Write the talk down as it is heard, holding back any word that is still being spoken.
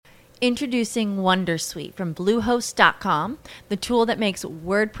Introducing Wondersuite from Bluehost.com, the tool that makes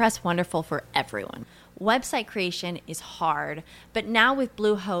WordPress wonderful for everyone. Website creation is hard, but now with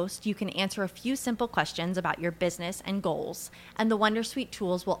Bluehost, you can answer a few simple questions about your business and goals, and the Wondersuite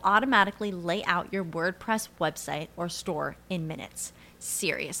tools will automatically lay out your WordPress website or store in minutes.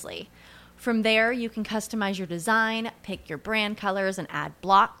 Seriously. From there, you can customize your design, pick your brand colors, and add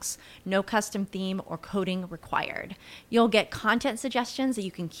blocks. No custom theme or coding required. You'll get content suggestions that you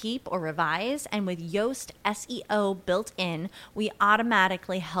can keep or revise, and with Yoast SEO built in, we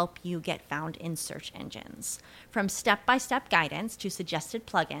automatically help you get found in search engines. From step-by-step guidance to suggested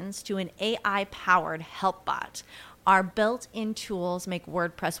plugins to an AI-powered help bot, our built-in tools make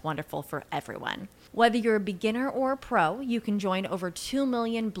WordPress wonderful for everyone. Whether you're a beginner or a pro, you can join over 2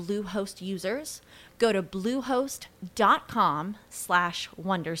 million Bluehost users. Go to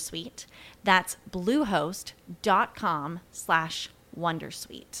bluehost.com/wondersuite. That's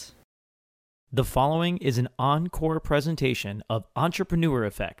bluehost.com/wondersuite. The following is an encore presentation of Entrepreneur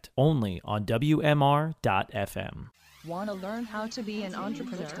Effect, only on WMR.FM. Want to learn how to be an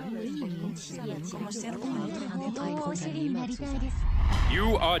entrepreneur?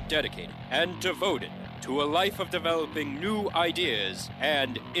 You are dedicated and devoted to a life of developing new ideas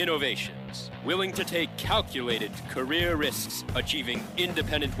and innovations, willing to take calculated career risks, achieving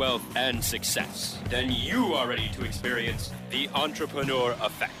independent wealth and success. Then you are ready to experience the Entrepreneur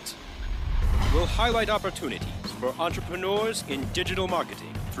Effect. We'll highlight opportunities for entrepreneurs in digital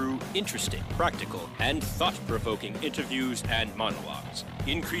marketing through interesting, practical, and thought-provoking interviews and monologues.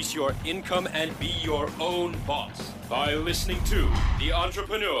 Increase your income and be your own boss by listening to The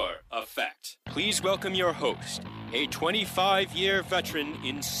Entrepreneur Effect. Please welcome your host, a 25-year veteran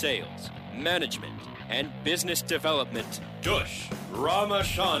in sales, management, and business development, Dush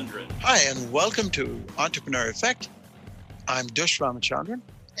Ramachandran. Hi, and welcome to Entrepreneur Effect. I'm Dush Ramachandran,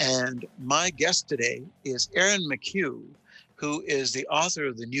 and my guest today is Aaron McHugh, who is the author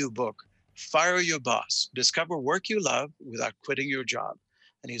of the new book, Fire Your Boss, Discover Work You Love Without Quitting Your Job.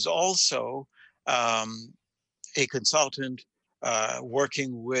 And he's also a consultant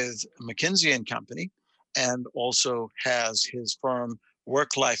working with McKinsey & Company, and also has his firm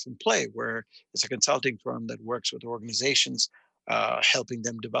Work, Life, and Play, where it's a consulting firm that works with organizations, helping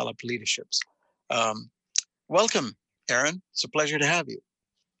them develop leaderships. Welcome, Aaron. It's a pleasure to have you.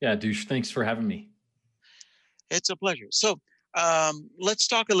 Yeah, Dush, thanks for having me. It's a pleasure. So let's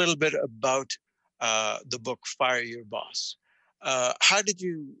talk a little bit about the book Fire Your Boss. How did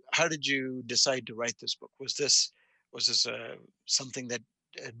you decide to write this book? Was this something that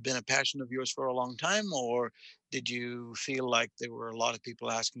had been a passion of yours for a long time, or did you feel like there were a lot of people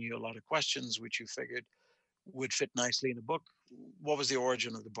asking you a lot of questions, which you figured would fit nicely in a book? What was the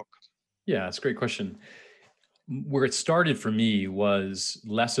origin of the book? Yeah, that's a great question. Where it started for me was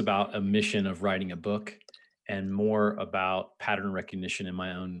less about a mission of writing a book and more about pattern recognition in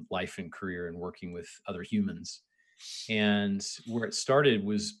my own life and career and working with other humans. And where it started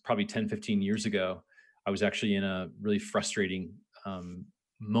was probably 10, 15 years ago. I was actually in a really frustrating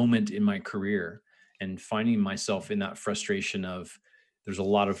moment in my career and finding myself in that frustration of, there's a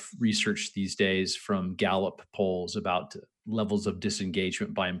lot of research these days from Gallup polls about levels of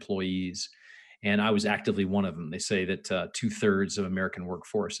disengagement by employees. And I was actively one of them. They say that 2/3 of American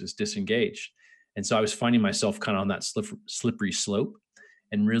workforce is disengaged. And so I was finding myself kind of on that slippery slope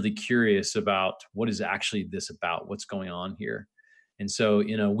and really curious about what is actually this about, what's going on here. And so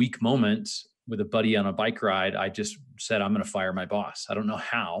in a weak moment with a buddy on a bike ride, I just said, I'm going to fire my boss. I don't know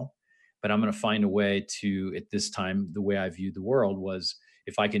how, but I'm going to find a way to, at this time, the way I viewed the world was,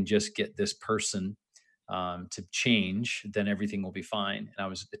 if I can just get this person to change, then everything will be fine. And I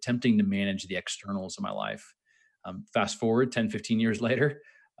was attempting to manage the externals of my life. Fast forward 10, 15 years later,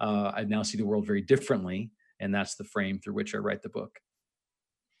 I now see the world very differently. And that's the frame through which I write the book.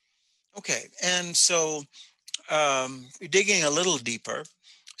 Okay. And so digging a little deeper.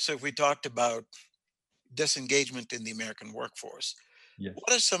 So if we talked about disengagement in the American workforce, Yes.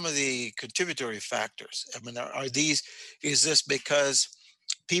 what are some of the contributory factors? I mean, is this because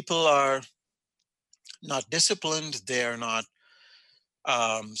people are not disciplined, they're not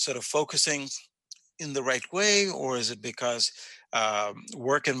sort of focusing in the right way, or is it because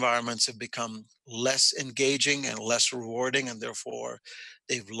work environments have become less engaging and less rewarding, and therefore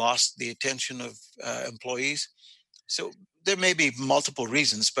they've lost the attention of employees? So there may be multiple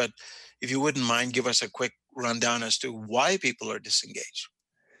reasons, but if you wouldn't mind, give us a quick rundown as to why people are disengaged.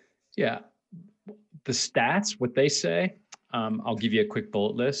 Yeah. The stats, what they say, I'll give you a quick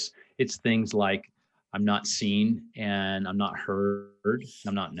bullet list. It's things like, I'm not seen and I'm not heard, and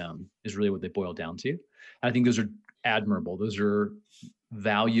I'm not known, is really what they boil down to. And I think those are admirable. Those are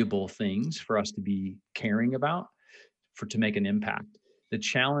valuable things for us to be caring about, to make an impact. The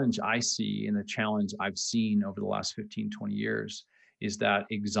challenge I see and the challenge I've seen over the last 15, 20 years is that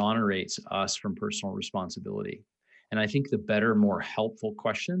exonerates us from personal responsibility. And I think the better, more helpful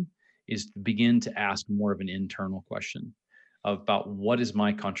question is to begin to ask more of an internal question about what is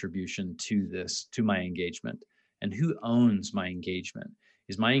my contribution to this, to my engagement, and who owns my engagement?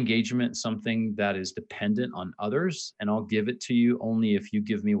 Is my engagement something that is dependent on others and I'll give it to you only if you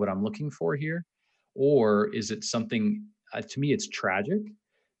give me what I'm looking for here? Or is it something, to me, it's tragic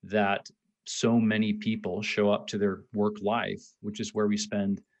that so many people show up to their work life, which is where we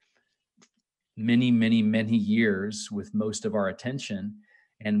spend many, many, many years with most of our attention.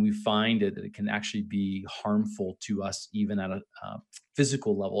 And we find that it can actually be harmful to us, even at a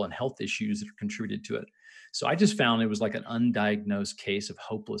physical level, and health issues that are contributed to it. So I just found it was like an undiagnosed case of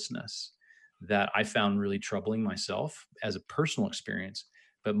hopelessness that I found really troubling myself as a personal experience,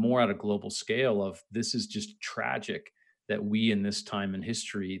 but more at a global scale of this is just tragic that we in this time in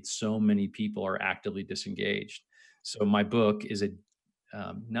history, so many people are actively disengaged. So my book is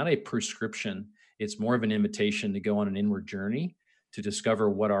not a prescription. It's more of an invitation to go on an inward journey to discover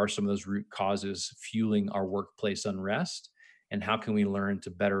what are some of those root causes fueling our workplace unrest, and how can we learn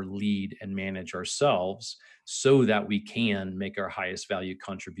to better lead and manage ourselves so that we can make our highest value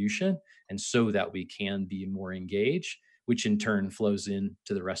contribution and so that we can be more engaged, which in turn flows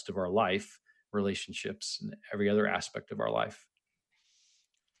into the rest of our life, relationships, and every other aspect of our life.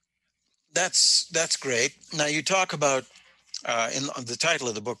 That's great. Now you talk about in the title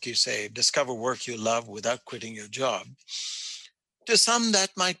of the book, you say, discover work you love without quitting your job. To some,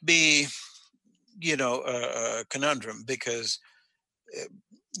 that might be, a conundrum because,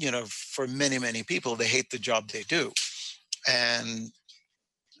 for many, many people, they hate the job they do. And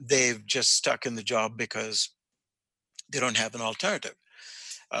they've just stuck in the job because they don't have an alternative.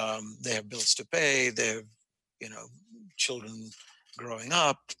 They have bills to pay. They have, children growing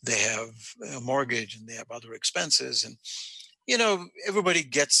up. They have a mortgage and they have other expenses. And, everybody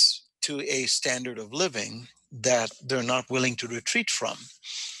gets to a standard of living that they're not willing to retreat from.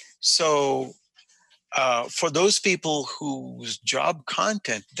 So for those people whose job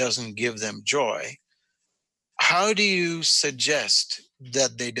content doesn't give them joy, how do you suggest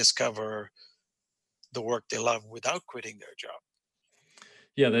that they discover the work they love without quitting their job?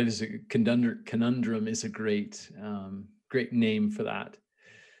 Yeah, that is a conundrum is a great name for that.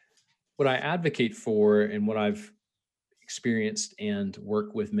 What I advocate for and what I've experienced and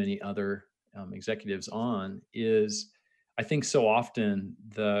work with many other executives on is, I think so often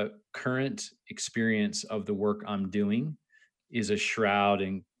the current experience of the work I'm doing is a shroud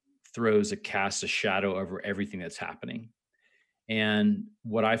and casts a shadow over everything that's happening. And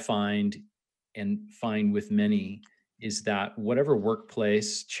what I find with many is that whatever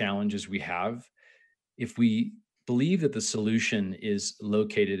workplace challenges we have, if we believe that the solution is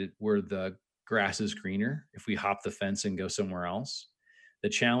located where the grass is greener, if we hop the fence and go somewhere else, the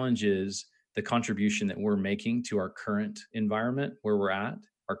challenge is the contribution that we're making to our current environment where we're at,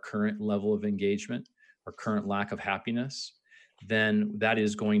 our current level of engagement, our current lack of happiness, then that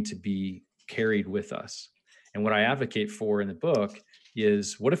is going to be carried with us. And what I advocate for in the book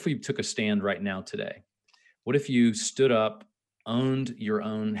is, what if we took a stand right now today? What if you stood up, owned your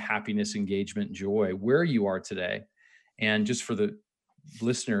own happiness, engagement, joy, where you are today? And just for the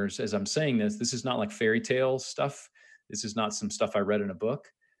listeners, as I'm saying this is not like fairy tale stuff. This is not some stuff I read in a book.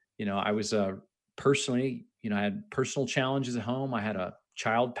 I was personally, I had personal challenges at home. I had a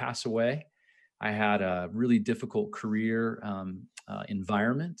child pass away. I had a really difficult career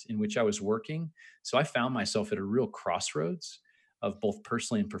environment in which I was working. So I found myself at a real crossroads of both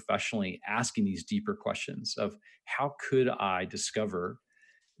personally and professionally asking these deeper questions of how could I discover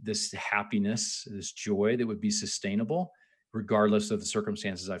this happiness, this joy that would be sustainable regardless of the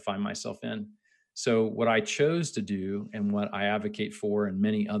circumstances I find myself in. So what I chose to do and what I advocate for and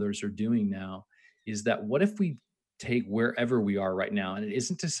many others are doing now is that what if we take wherever we are right now, and it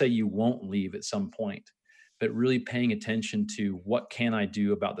isn't to say you won't leave at some point, but really paying attention to what can I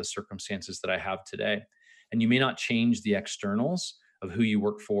do about the circumstances that I have today. And you may not change the externals of who you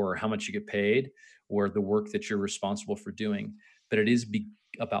work for or how much you get paid or the work that you're responsible for doing, but it is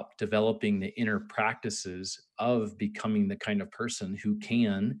about developing the inner practices of becoming the kind of person who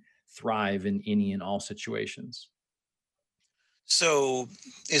can thrive in any and all situations. So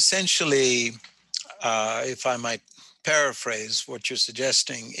essentially, if I might paraphrase, what you're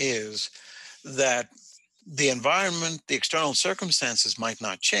suggesting is that the environment, the external circumstances might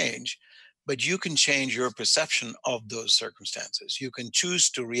not change, but you can change your perception of those circumstances. You can choose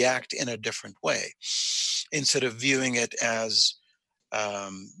to react in a different way instead of viewing it as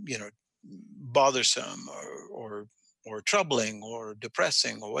bothersome or troubling or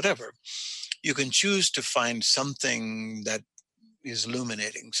depressing or whatever, you can choose to find something that is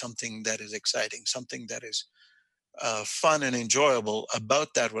illuminating, something that is exciting, something that is fun and enjoyable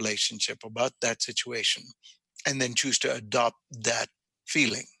about that relationship, about that situation, and then choose to adopt that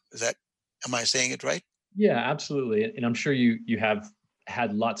feeling. Am I saying it right? Yeah, absolutely. And I'm sure you have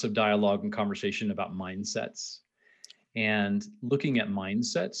had lots of dialogue and conversation about mindsets. And looking at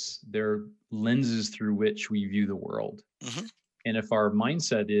mindsets, they're lenses through which we view the world. Mm-hmm. And if our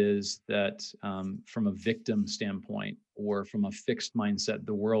mindset is that from a victim standpoint or from a fixed mindset,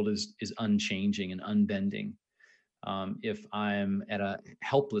 the world is unchanging and unbending. If I'm at a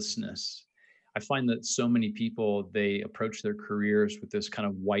helplessness, I find that so many people, they approach their careers with this kind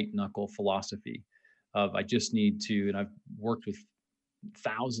of white knuckle philosophy of I just need to, and I've worked with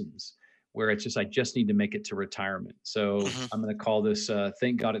thousands where it's just, I just need to make it to retirement. So I'm going to call this,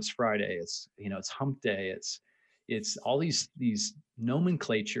 thank God it's Friday. It's, it's hump day. It's all these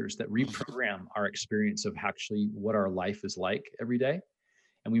nomenclatures that reprogram our experience of actually what our life is like every day.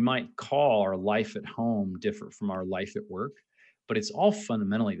 And we might call our life at home different from our life at work, but it's all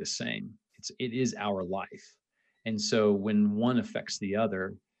fundamentally the same. It is our life. And so when one affects the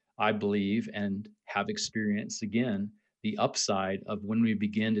other, I believe and have experienced again, the upside of when we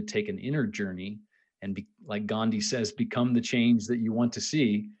begin to take an inner journey and like Gandhi says, become the change that you want to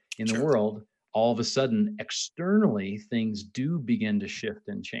see in the world, all of a sudden, externally, things do begin to shift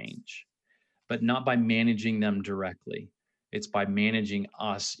and change, but not by managing them directly. It's by managing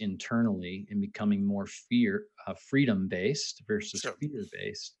us internally and becoming more freedom-based versus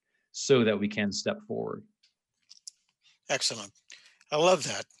fear-based so that we can step forward. Excellent. I love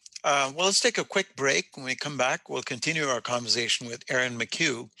that. Well, let's take a quick break. When we come back, we'll continue our conversation with Aaron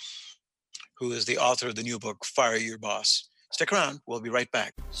McHugh, who is the author of the new book, Fire Your Boss. Stick around. We'll be right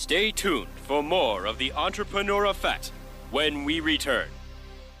back. Stay tuned for more of The Entrepreneur Effect when we return.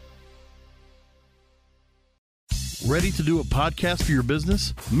 Ready to do a podcast for your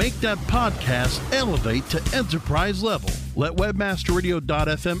business? Make that podcast elevate to enterprise level. Let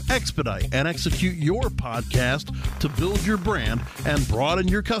webmasterradio.fm expedite and execute your podcast to build your brand and broaden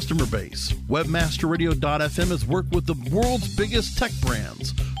your customer base. Webmasterradio.fm has worked with the world's biggest tech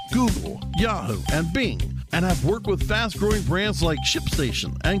brands, Google, Yahoo, and Bing, and have worked with fast-growing brands like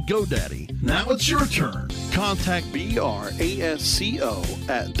ShipStation and GoDaddy. Now it's your turn. Contact BRASCO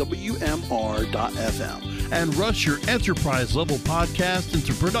at WMR.FM and rush your enterprise-level podcast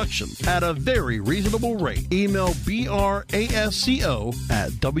into production at a very reasonable rate. Email BRASCO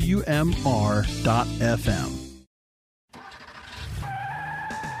at WMR.FM.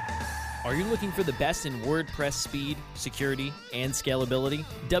 Are you looking for the best in WordPress speed, security, and scalability?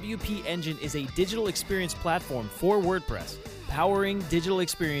 WP Engine is a digital experience platform for WordPress, powering digital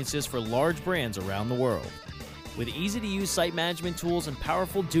experiences for large brands around the world. With easy-to-use site management tools and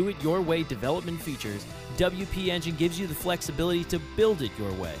powerful do-it-your-way development features, WP Engine gives you the flexibility to build it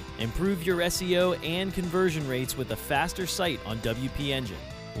your way. Improve your SEO and conversion rates with a faster site on WP Engine.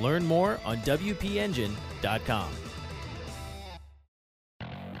 Learn more on WPEngine.com.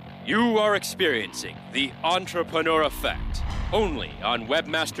 You are experiencing The Entrepreneur Effect, only on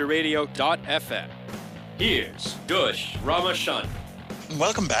webmasterradio.fm. Here's Dush Ramachandran.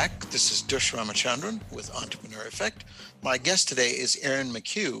 Welcome back. This is Dush Ramachandran with Entrepreneur Effect. My guest today is Aaron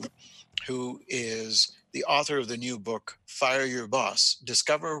McHugh, who is the author of the new book, Fire Your Boss,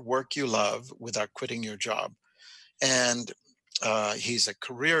 Discover Work You Love Without Quitting Your Job. And he's a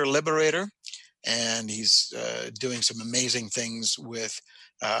career liberator, and he's doing some amazing things with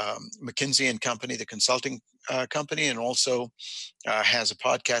McKinsey & Company, the consulting company, and also has a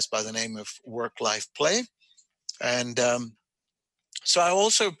podcast by the name of Work Life Play. And so I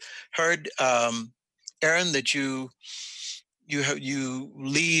also heard, Aaron, that you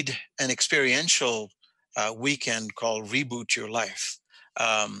lead an experiential weekend called Reboot Your Life.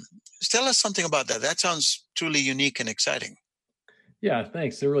 Tell us something about that. That sounds truly unique and exciting. Yeah,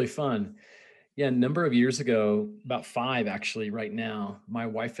 thanks. They're really fun. Yeah, a number of years ago, about 5 actually right now, my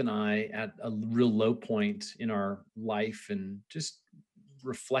wife and I at a real low point in our life and just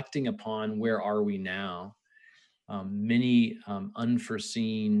reflecting upon where are we now. Many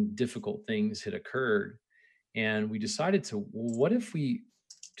unforeseen, difficult things had occurred. And we decided to, what if we,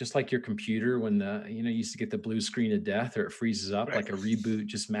 just like your computer, when you used to get the blue screen of death or it freezes up, like a reboot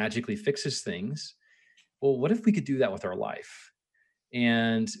just magically fixes things. Well, what if we could do that with our life?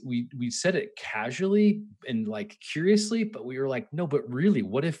 And we said it casually and like curiously, but we were like, no, but really,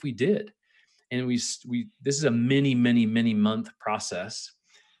 what if we did? And this is a many month process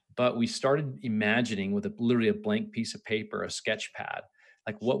but we started imagining with literally a blank piece of paper, a sketch pad,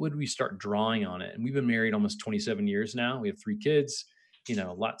 like what would we start drawing on it? And we've been married almost 27 years now. We have 3 kids,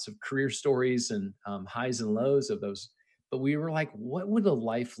 lots of career stories and highs and lows of those. But we were like, what would a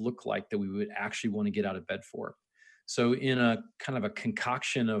life look like that we would actually want to get out of bed for? So in a kind of a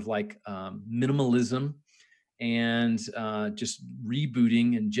concoction of like minimalism and just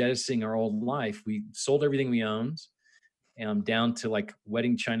rebooting and jettisoning our old life, we sold everything we owned, down to like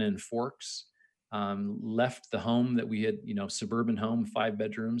wedding china and forks. Left the home that we had, suburban home, 5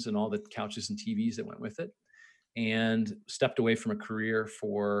 bedrooms and all the couches and TVs that went with it, and stepped away from a career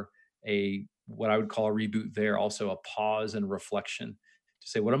for what I would call a reboot there, also a pause and reflection to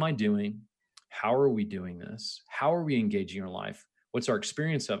say, what am I doing? How are we doing this? How are we engaging our life? What's our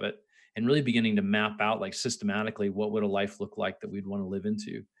experience of it? And really beginning to map out like systematically, what would a life look like that we'd want to live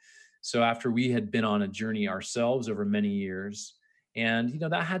into? So after we had been on a journey ourselves over many years, and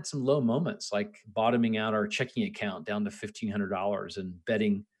that had some low moments, like bottoming out our checking account down to $1,500 and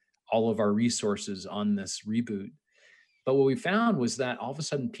betting all of our resources on this reboot. But what we found was that all of a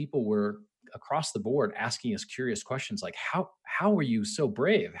sudden people were across the board asking us curious questions like, how were you so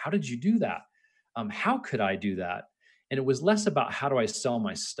brave? How did you do that? How could I do that? And it was less about how do I sell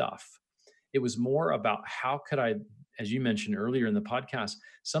my stuff. It was more about how could I, as you mentioned earlier in the podcast,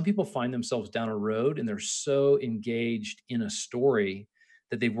 some people find themselves down a road and they're so engaged in a story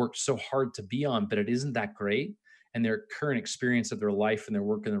that they've worked so hard to be on, but it isn't that great. And their current experience of their life and their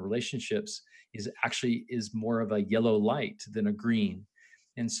work and their relationships is more of a yellow light than a green.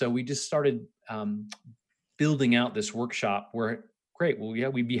 And so we just started building out this workshop where, great, well, yeah,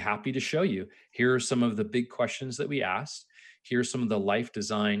 we'd be happy to show you. Here are some of the big questions that we asked. Here's some of the life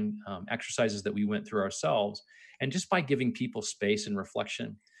design exercises that we went through ourselves. And just by giving people space and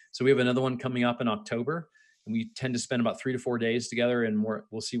reflection. So we have another one coming up in October, and we tend to spend about 3 to 4 days together, and more.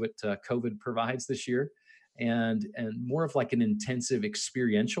 We'll see what COVID provides this year, and more of like an intensive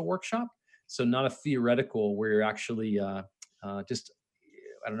experiential workshop. So not a theoretical where you're actually just,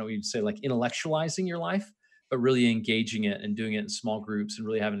 I don't know what you'd say, like intellectualizing your life, but really engaging it and doing it in small groups and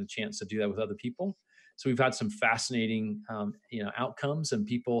really having a chance to do that with other people. So we've had some fascinating, outcomes, and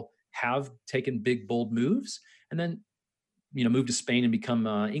people have taken big, bold moves, and then, moved to Spain and become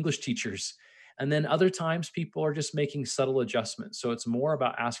English teachers. And then other times people are just making subtle adjustments. So it's more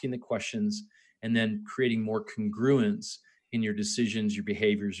about asking the questions and then creating more congruence in your decisions, your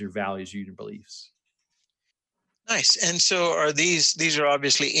behaviors, your values, your beliefs. Nice. And so are these are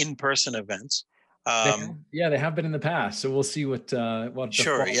obviously in-person events. They have been in the past. So we'll see what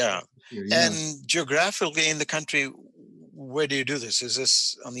Sure, yeah. Year, And geographically in the country, where do you do this? Is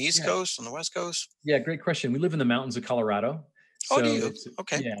this on the East Coast, on the West Coast? Yeah, great question. We live in the mountains of Colorado. So do you?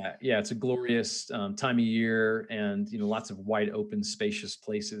 Okay. Yeah, it's a glorious time of year, and lots of wide open, spacious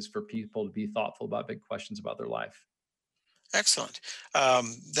places for people to be thoughtful about big questions about their life. Excellent.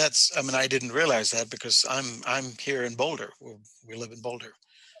 I didn't realize that because I'm here in Boulder. We live in Boulder.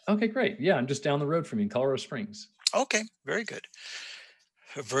 Okay, great. Yeah, I'm just down the road from you in Colorado Springs. Okay, very good.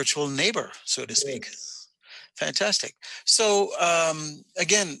 A virtual neighbor, so to speak. Yes. Fantastic. So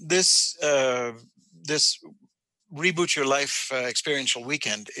again, this Reboot Your Life experiential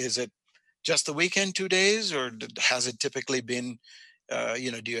weekend, is it just the weekend, 2 days, or has it typically been, do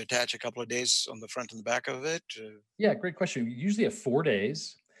you attach a couple of days on the front and the back of it? Yeah, great question. We usually have 4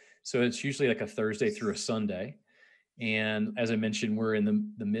 days. So it's usually like a Thursday through a Sunday. And as I mentioned, we're in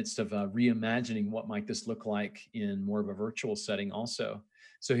the midst of reimagining what might this look like in more of a virtual setting also.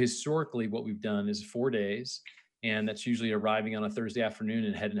 So historically, what we've done is 4 days, and that's usually arriving on a Thursday afternoon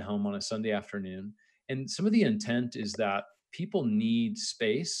and heading home on a Sunday afternoon. And some of the intent is that people need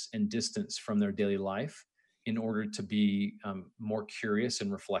space and distance from their daily life in order to be more curious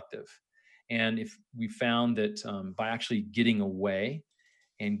and reflective. And if we found that by actually getting away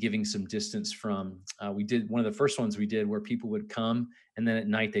and giving some distance from, we did one of the first ones we did where people would come and then at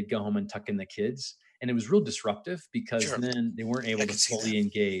night they'd go home and tuck in the kids. And it was real disruptive because Sure. then they weren't able to fully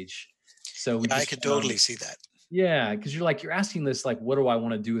engage. So I could totally see that. Yeah, because you're asking this, like, what do I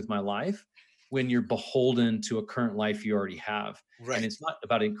want to do with my life, when you're beholden to a current life you already have. Right. And it's not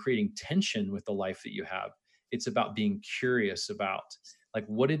about creating tension with the life that you have. It's about being curious about, like,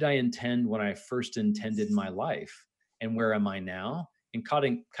 what did I intend when I first intended my life, and where am I now? And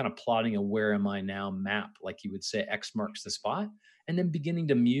kind of plotting a where am I now map, like you would say, X marks the spot, and then beginning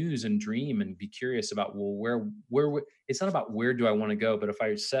to muse and dream and be curious about, well, where it's not about where do I want to go, but if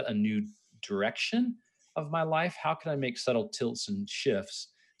I set a new direction of my life, how can I make subtle tilts and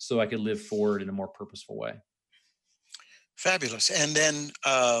shifts so I could live forward in a more purposeful way? Fabulous. And then,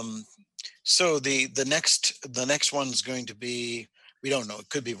 so the next one's going to be We don't know. It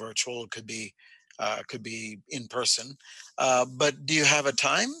could be virtual. It could be in person. But do you have a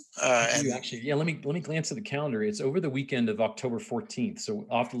time? Actually, yeah. Let me glance at the calendar. It's over the weekend of October 14th, so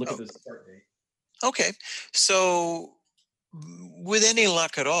I'll have to look at the start date. Okay, so with any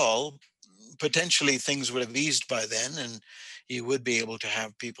luck at all, potentially things would have eased by then, and you would be able to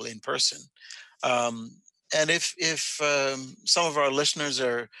have people in person. And if some of our listeners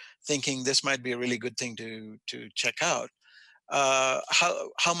are thinking this might be a really good thing to check out,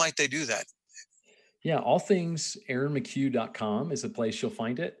 how might they do that? Yeah, allthingsaaronmchugh.com is the place you'll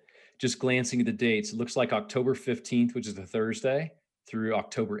find it. Just glancing at the dates, it looks like October 15th, which is a Thursday, through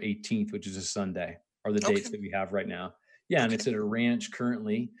October 18th, which is a Sunday, are the dates that we have right now. Yeah, and it's at a ranch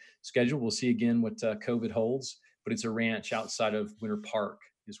currently scheduled. We'll see again what COVID holds, but it's a ranch outside of Winter Park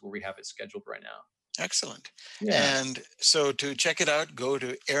is where we have it scheduled right now. Excellent. Yeah. And so to check it out, go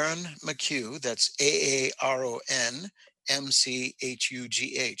to Aaron McHugh, that's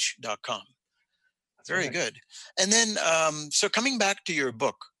AARONMCHUGH.com. Very good. And then, so coming back to your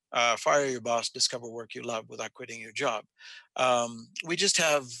book, Fire Your Boss, Discover Work You Love Without Quitting Your Job. We just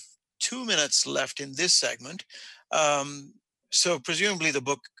have 2 minutes left in this segment. So presumably the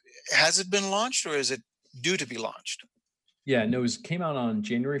book, has it been launched or is it due to be launched? Yeah, no, it came out on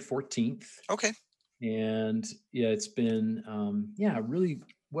January 14th. Okay. And yeah, it's been, really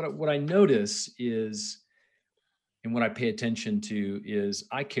what I notice is, and what I pay attention to is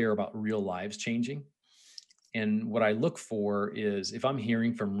I care about real lives changing. And what I look for is if I'm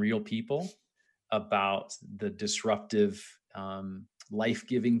hearing from real people about the disruptive,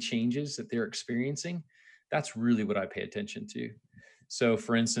 life-giving changes that they're experiencing, that's really what I pay attention to. So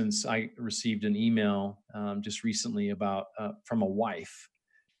for instance, I received an email just recently about from a wife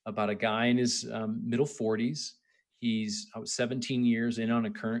about a guy in his middle 40s. He's 17 years in on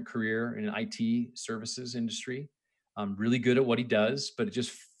a current career in an IT services industry, really good at what he does, but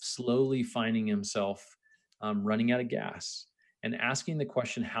just slowly finding himself running out of gas and asking the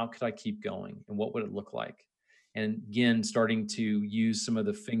question, how could I keep going? And what would it look like? And again, starting to use some of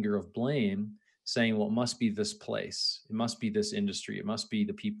the finger of blame, saying, well, it must be this place. It must be this industry. It must be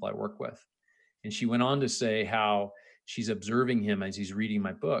the people I work with. And she went on to say how she's observing him as he's reading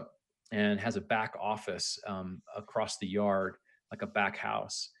my book and has a back office across the yard, like a back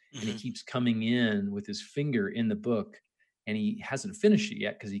house. Mm-hmm. And he keeps coming in with his finger in the book, and he hasn't finished it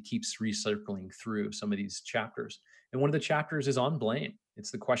yet because he keeps recircling through some of these chapters. And one of the chapters is on blame.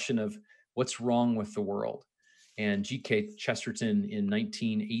 It's the question of what's wrong with the world. And G.K. Chesterton in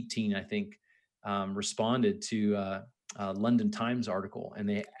 1918, I think, responded to a London Times article, and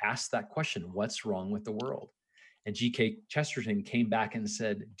they asked that question, what's wrong with the world? And G.K. Chesterton came back and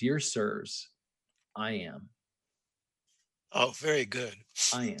said, dear sirs, I am. Oh, very good.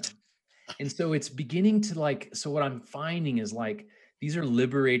 I am. And so it's beginning to so what I'm finding is these are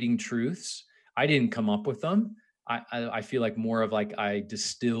liberating truths. I didn't come up with them. I feel like more of I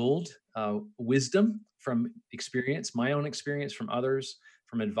distilled wisdom from experience, my own experience from others,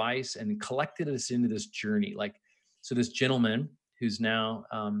 from advice, and collected us into this journey. So this gentleman who's now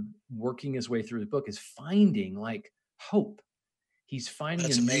working his way through the book is finding hope. He's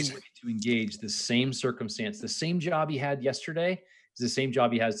finding a new way to engage the same circumstance. The same job he had yesterday is the same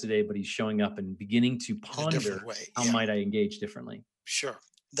job he has today, but he's showing up and beginning to ponder how might I engage differently. Sure.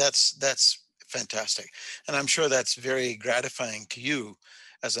 That's fantastic. And I'm sure that's very gratifying to you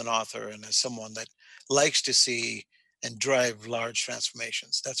as an author and as someone that likes to see and drive large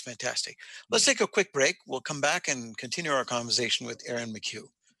transformations. That's fantastic. Let's take a quick break. We'll come back and continue our conversation with Aaron McHugh.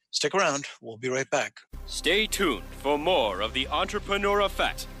 Stick around. We'll be right back. Stay tuned for more of The Entrepreneur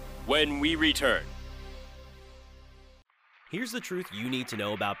Effect when we return. Here's the truth you need to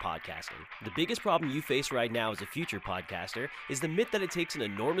know about podcasting. The biggest problem you face right now as a future podcaster is the myth that it takes an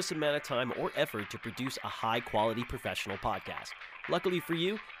enormous amount of time or effort to produce a high-quality professional podcast. Luckily for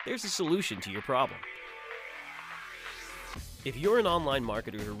you, there's a solution to your problem. If you're an online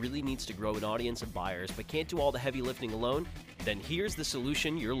marketer who really needs to grow an audience of buyers but can't do all the heavy lifting alone, then here's the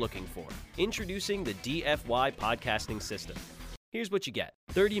solution you're looking for. Introducing the DFY Podcasting System. Here's what you get.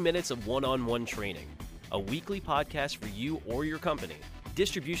 30 minutes of one-on-one training, a weekly podcast for you or your company,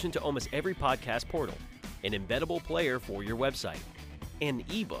 distribution to almost every podcast portal, an embeddable player for your website, an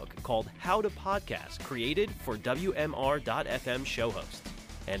ebook called How to Podcast, created for WMR.FM show hosts,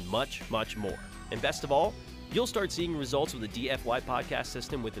 and much, much more. And best of all, you'll start seeing results with the DFY podcast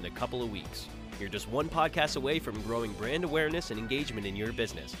system within a couple of weeks. You're just one podcast away from growing brand awareness and engagement in your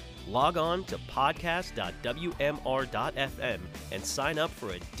business. Log on to podcast.wmr.fm and sign up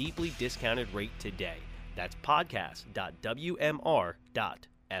for a deeply discounted rate today. That's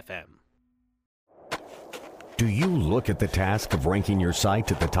podcast.wmr.fm. Do you look at the task of ranking your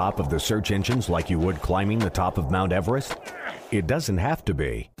site at the top of the search engines like you would climbing the top of Mount Everest? It doesn't have to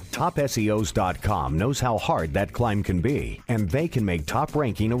be. TopSEOs.com knows how hard that climb can be, and they can make top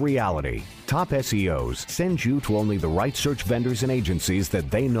ranking a reality. Top SEOs sends you to only the right search vendors and agencies that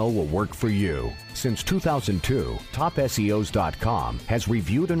they know will work for you. Since 2002, TopSEOs.com has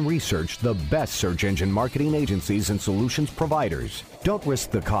reviewed and researched the best search engine marketing agencies and solutions providers. Don't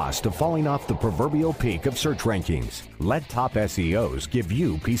risk the cost of falling off the proverbial peak of search rankings. Let Top SEOs give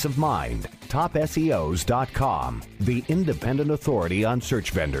you peace of mind. TopSEOs.com, the independent authority on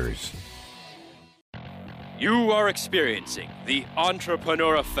search vendors. You are experiencing the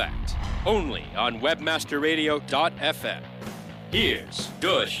Entrepreneur Effect, only on WebmasterRadio.fm. Here's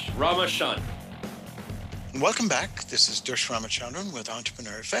Dush Ramachandran. Welcome back. This is Dush Ramachandran with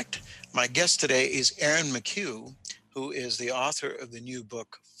Entrepreneur Effect. My guest today is Aaron McHugh, who is the author of the new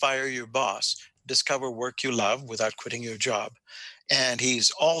book, Fire Your Boss, Discover Work You Love Without Quitting Your Job. And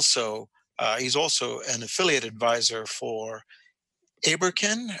he's also an affiliate advisor for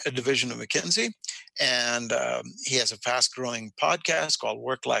Aberkin, a division of McKinsey. And he has a fast-growing podcast called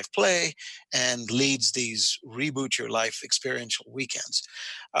Work Life Play and leads these Reboot Your Life experiential weekends.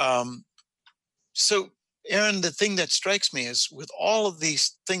 So, Aaron, the thing that strikes me is with all of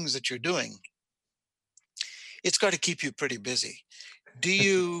these things that you're doing, it's got to keep you pretty busy. Do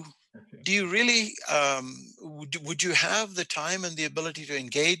you really, would you have the time and the ability to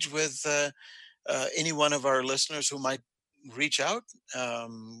engage with any one of our listeners who might reach out?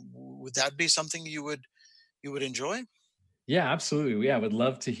 Would that be something you would enjoy? Yeah, absolutely. Yeah, I would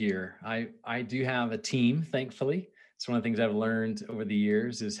love to hear. I do have a team, thankfully. It's one of the things I've learned over the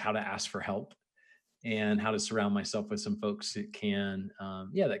years is how to ask for help and how to surround myself with some folks that can,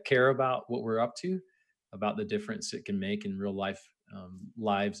 that care about what we're up to, about the difference it can make in real life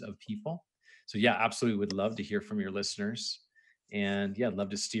lives of people. So yeah, absolutely would love to hear from your listeners. And yeah, I'd love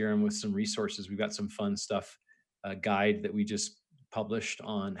to steer them with some resources. We've got some fun stuff, a guide that we just published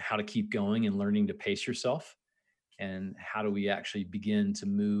on how to keep going and learning to pace yourself. And how do we actually begin to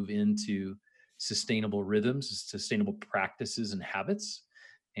move into sustainable rhythms, sustainable practices and habits?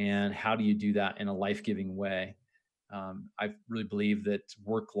 And how do you do that in a life-giving way? I really believe that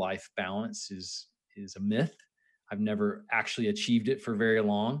work-life balance is a myth. I've never actually achieved it for very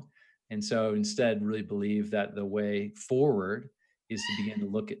long. And so instead really believe that the way forward is to begin to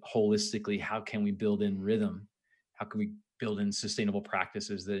look at holistically, how can we build in rhythm? How can we build in sustainable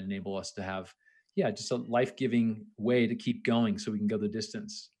practices that enable us to have, just a life-giving way to keep going so we can go the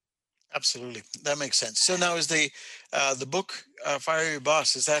distance? Absolutely. That makes sense. So now is the book, Fire Your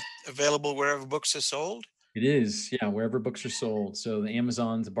Boss, is that available wherever books are sold? It is, wherever books are sold. So the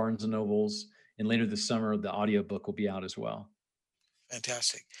Amazons, the Barnes and Nobles, and later this summer, the audiobook will be out as well.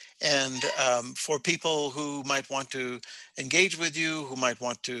 Fantastic. And for people who might want to engage with you, who might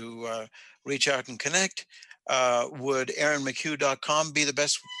want to reach out and connect, would aaronmchugh.com be the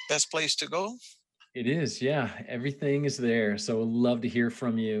best place to go? It is, yeah. Everything is there. So I'd love to hear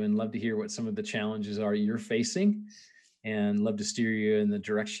from you and love to hear what some of the challenges are you're facing and love to steer you in the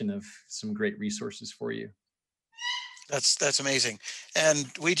direction of some great resources for you. That's amazing.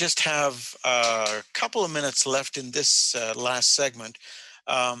 And we just have a couple of minutes left in this last segment.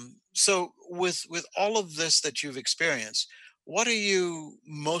 So with all of this that you've experienced, what are you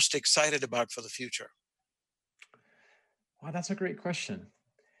most excited about for the future? Wow, that's a great question.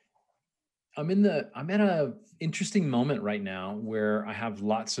 I'm at a interesting moment right now where I have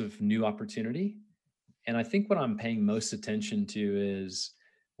lots of new opportunity. And I think what I'm paying most attention to is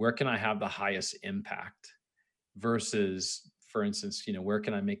where can I have the highest impact versus, for instance, where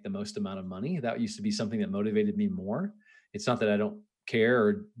can I make the most amount of money? That used to be something that motivated me more. It's not that I don't care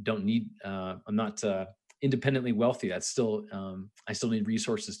or don't need, I'm not independently wealthy. That's still, I still need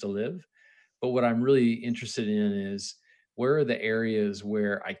resources to live. But what I'm really interested in is where are the areas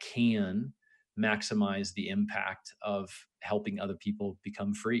where I can maximize the impact of helping other people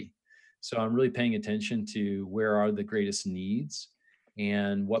become free. So I'm really paying attention to where are the greatest needs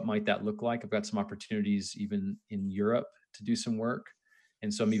and what might that look like. I've got some opportunities even in Europe to do some work.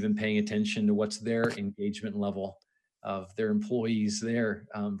 And so I'm even paying attention to what's their engagement level of their employees there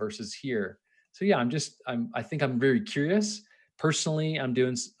versus here. So yeah, I think I'm very curious. Personally,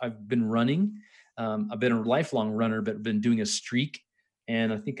 I've been running. I've been a lifelong runner, but been doing a streak.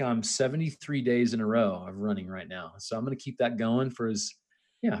 And I think I'm 73 days in a row of running right now. So I'm going to keep that going for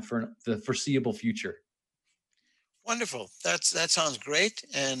the foreseeable future. Wonderful. That sounds great.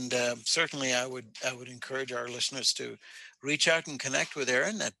 And certainly I would encourage our listeners to reach out and connect with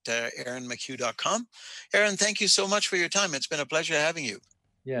Aaron at aaronmchugh.com. Aaron, thank you so much for your time. It's been a pleasure having you.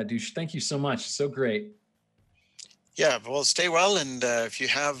 Yeah, Dush, thank you so much. So great. Yeah, well, stay well. And if you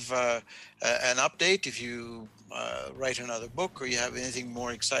have an update, if you write another book or you have anything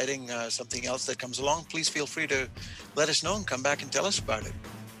more exciting, something else that comes along, please feel free to let us know and come back and tell us about it.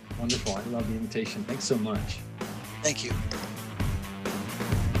 Wonderful. I love the invitation. Thanks so much. Thank you.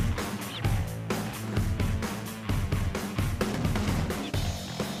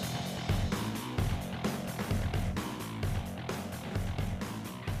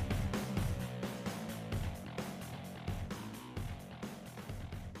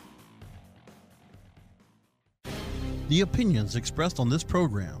 The opinions expressed on this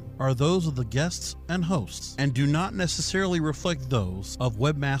program are those of the guests and hosts and do not necessarily reflect those of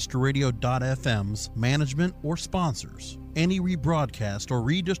WebmasterRadio.fm's management or sponsors. Any rebroadcast or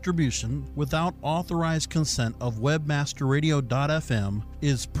redistribution without authorized consent of WebmasterRadio.fm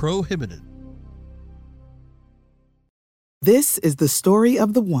is prohibited. This is the story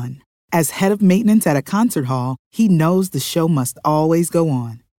of the one. As head of maintenance at a concert hall, he knows the show must always go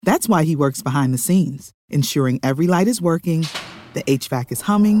on. That's why he works behind the scenes, ensuring every light is working, the HVAC is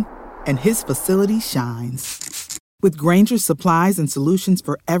humming, and his facility shines. With Grainger's supplies and solutions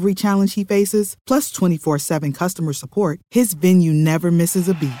for every challenge he faces, plus 24/7 customer support, his venue never misses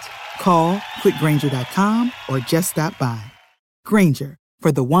a beat. Call quickgrainger.com or just stop by. Grainger,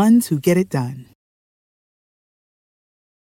 for the ones who get it done.